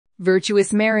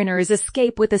Virtuous Mariners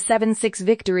escape with a 7-6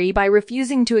 victory by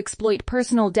refusing to exploit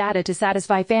personal data to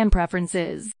satisfy fan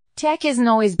preferences. Tech isn't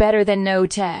always better than no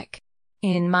tech.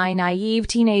 In my naive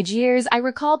teenage years, I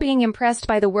recall being impressed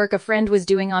by the work a friend was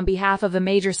doing on behalf of a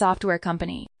major software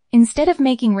company. Instead of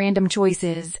making random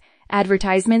choices,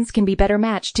 advertisements can be better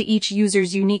matched to each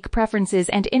user's unique preferences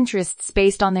and interests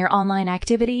based on their online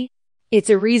activity. It's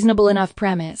a reasonable enough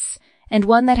premise, and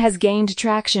one that has gained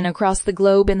traction across the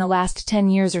globe in the last 10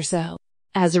 years or so.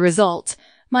 As a result,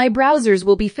 my browsers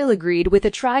will be filigreed with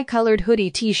a tri-colored hoodie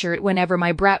t-shirt whenever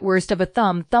my bratwurst of a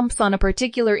thumb thumps on a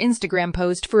particular Instagram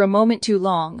post for a moment too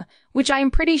long, which I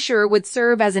am pretty sure would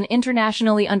serve as an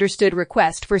internationally understood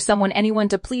request for anyone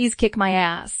to please kick my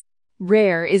ass.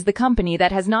 Rare is the company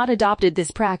that has not adopted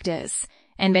this practice,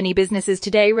 and many businesses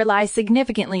today rely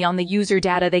significantly on the user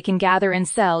data they can gather and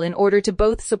sell in order to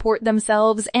both support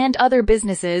themselves and other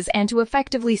businesses and to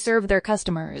effectively serve their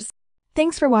customers.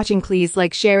 Thanks for watching. Please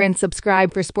like, share, and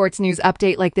subscribe for sports news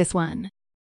update like this one.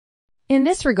 In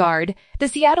this regard, the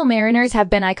Seattle Mariners have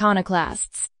been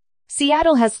iconoclasts.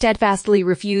 Seattle has steadfastly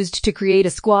refused to create a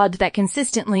squad that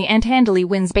consistently and handily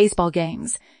wins baseball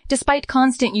games, despite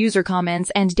constant user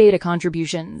comments and data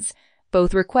contributions,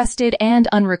 both requested and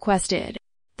unrequested.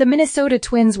 The Minnesota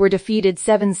Twins were defeated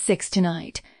 7-6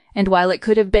 tonight, and while it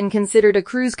could have been considered a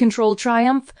cruise control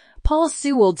triumph, Paul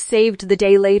Sewald saved the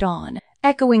day late on,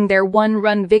 echoing their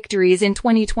one-run victories in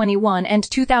 2021 and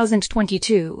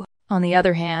 2022. On the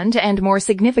other hand, and more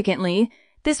significantly,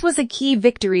 this was a key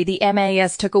victory the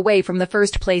MAS took away from the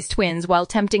first-place Twins while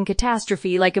tempting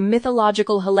catastrophe like a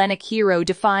mythological Hellenic hero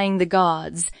defying the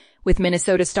gods, with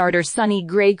Minnesota starter Sonny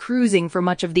Gray cruising for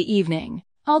much of the evening.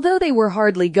 Although they were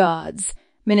hardly gods,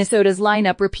 Minnesota's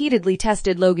lineup repeatedly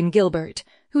tested Logan Gilbert,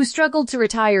 who struggled to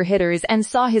retire hitters and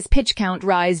saw his pitch count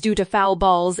rise due to foul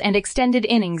balls and extended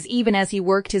innings even as he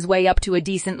worked his way up to a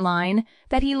decent line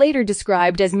that he later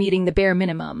described as meeting the bare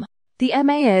minimum. The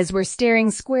MAs were staring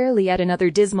squarely at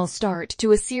another dismal start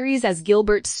to a series as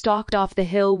Gilbert stalked off the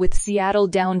hill with Seattle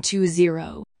down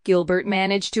 2-0. Gilbert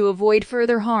managed to avoid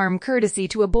further harm courtesy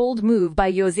to a bold move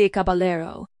by Jose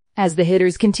Caballero. As the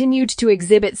hitters continued to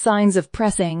exhibit signs of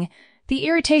pressing, the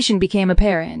irritation became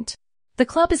apparent. The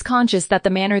club is conscious that the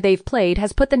manner they've played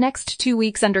has put the next 2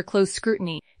 weeks under close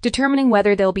scrutiny, determining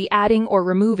whether they'll be adding or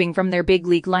removing from their big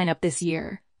league lineup this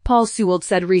year, Paul Sewald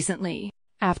said recently.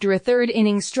 After a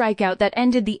third-inning strikeout that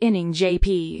ended the inning,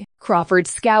 J.P. Crawford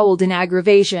scowled in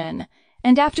aggravation,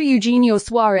 and after Eugenio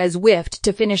Suarez whiffed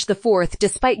to finish the fourth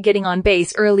despite getting on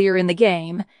base earlier in the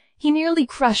game, he nearly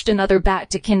crushed another bat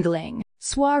to kindling.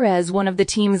 Suarez, one of the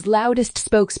team's loudest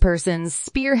spokespersons,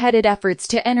 spearheaded efforts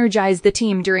to energize the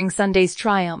team during Sunday's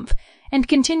triumph, and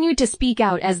continued to speak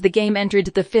out as the game entered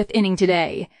the fifth inning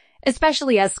today,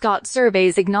 especially as Scott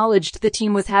Surveys acknowledged the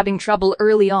team was having trouble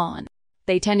early on.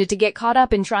 They tended to get caught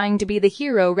up in trying to be the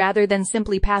hero rather than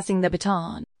simply passing the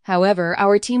baton. However,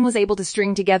 our team was able to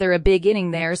string together a big inning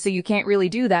there, so you can't really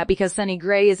do that because Sonny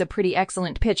Gray is a pretty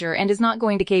excellent pitcher and is not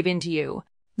going to cave into you.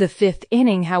 The fifth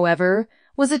inning, however,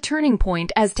 was a turning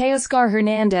point as Teoscar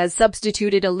Hernandez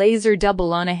substituted a laser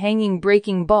double on a hanging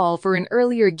breaking ball for an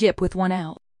earlier gip with one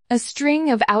out. A string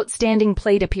of outstanding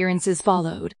plate appearances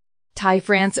followed. Ty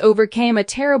France overcame a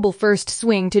terrible first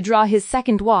swing to draw his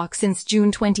second walk since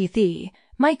June 20th.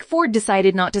 Mike Ford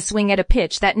decided not to swing at a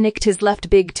pitch that nicked his left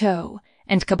big toe,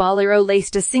 and Caballero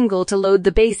laced a single to load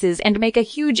the bases and make a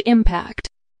huge impact.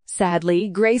 Sadly,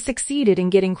 Gray succeeded in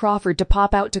getting Crawford to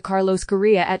pop out to Carlos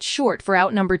Correa at short for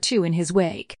out number 2 in his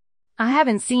wake. I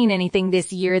haven't seen anything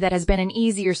this year that has been an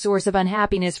easier source of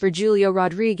unhappiness for Julio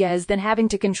Rodriguez than having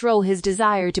to control his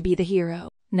desire to be the hero.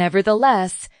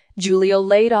 Nevertheless, Julio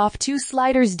laid off 2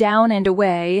 sliders down and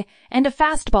away, and a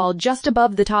fastball just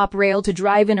above the top rail to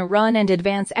drive in a run and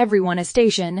advance everyone a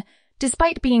station,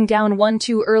 despite being down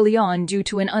 1-2 early on due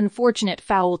to an unfortunate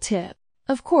foul tip.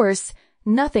 Of course,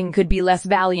 nothing could be less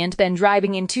valiant than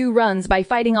driving in 2 runs by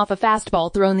fighting off a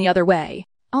fastball thrown the other way.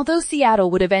 Although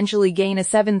Seattle would eventually gain a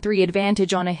 7-3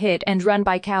 advantage on a hit and run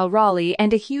by Cal Raleigh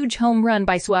and a huge home run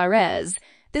by Suarez,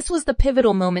 this was the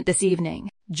pivotal moment this evening.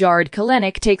 Jared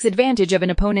Kelenic takes advantage of an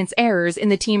opponent's errors in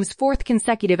the team's 4th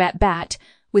consecutive at-bat,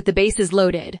 with the bases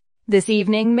loaded. This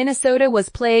evening, Minnesota was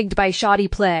plagued by shoddy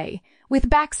play, with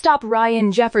backstop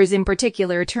Ryan Jeffers in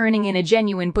particular turning in a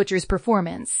genuine butcher's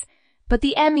performance. But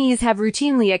the Emmys have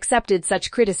routinely accepted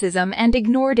such criticism and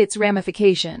ignored its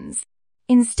ramifications.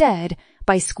 Instead,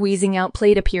 by squeezing out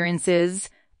plate appearances,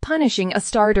 punishing a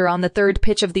starter on the 3rd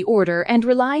pitch of the order, and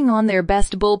relying on their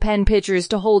best bullpen pitchers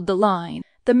to hold the line,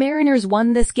 the Mariners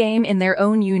won this game in their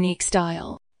own unique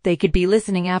style. They could be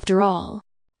listening after all.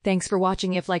 Thanks for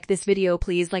watching. If like this video,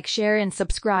 please like, share and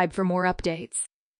subscribe for more updates.